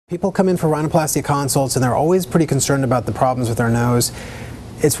People come in for rhinoplasty consults and they're always pretty concerned about the problems with their nose.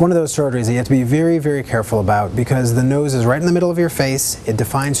 It's one of those surgeries that you have to be very, very careful about because the nose is right in the middle of your face. It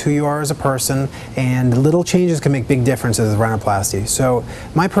defines who you are as a person, and little changes can make big differences with rhinoplasty. So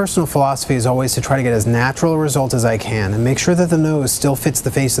my personal philosophy is always to try to get as natural a result as I can and make sure that the nose still fits the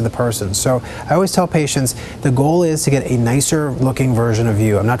face of the person. So I always tell patients the goal is to get a nicer looking version of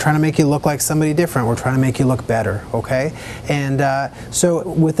you. I'm not trying to make you look like somebody different. We're trying to make you look better, okay? And so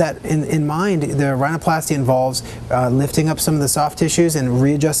with that in mind, the rhinoplasty involves lifting up some of the soft tissues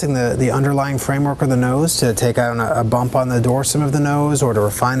and readjusting the underlying framework of the nose to take out a bump on the dorsum of the nose or to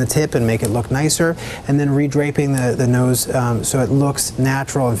refine the tip and make it look nicer, and then redraping the nose so it looks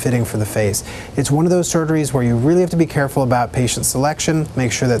natural and fitting for the face. It's one of those surgeries where you really have to be careful about patient selection,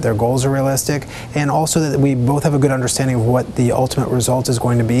 make sure that their goals are realistic, and also that we both have a good understanding of what the ultimate result is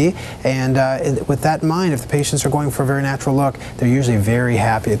going to be. And with that in mind, if the patients are going for a very natural look, they're usually very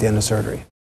happy at the end of surgery.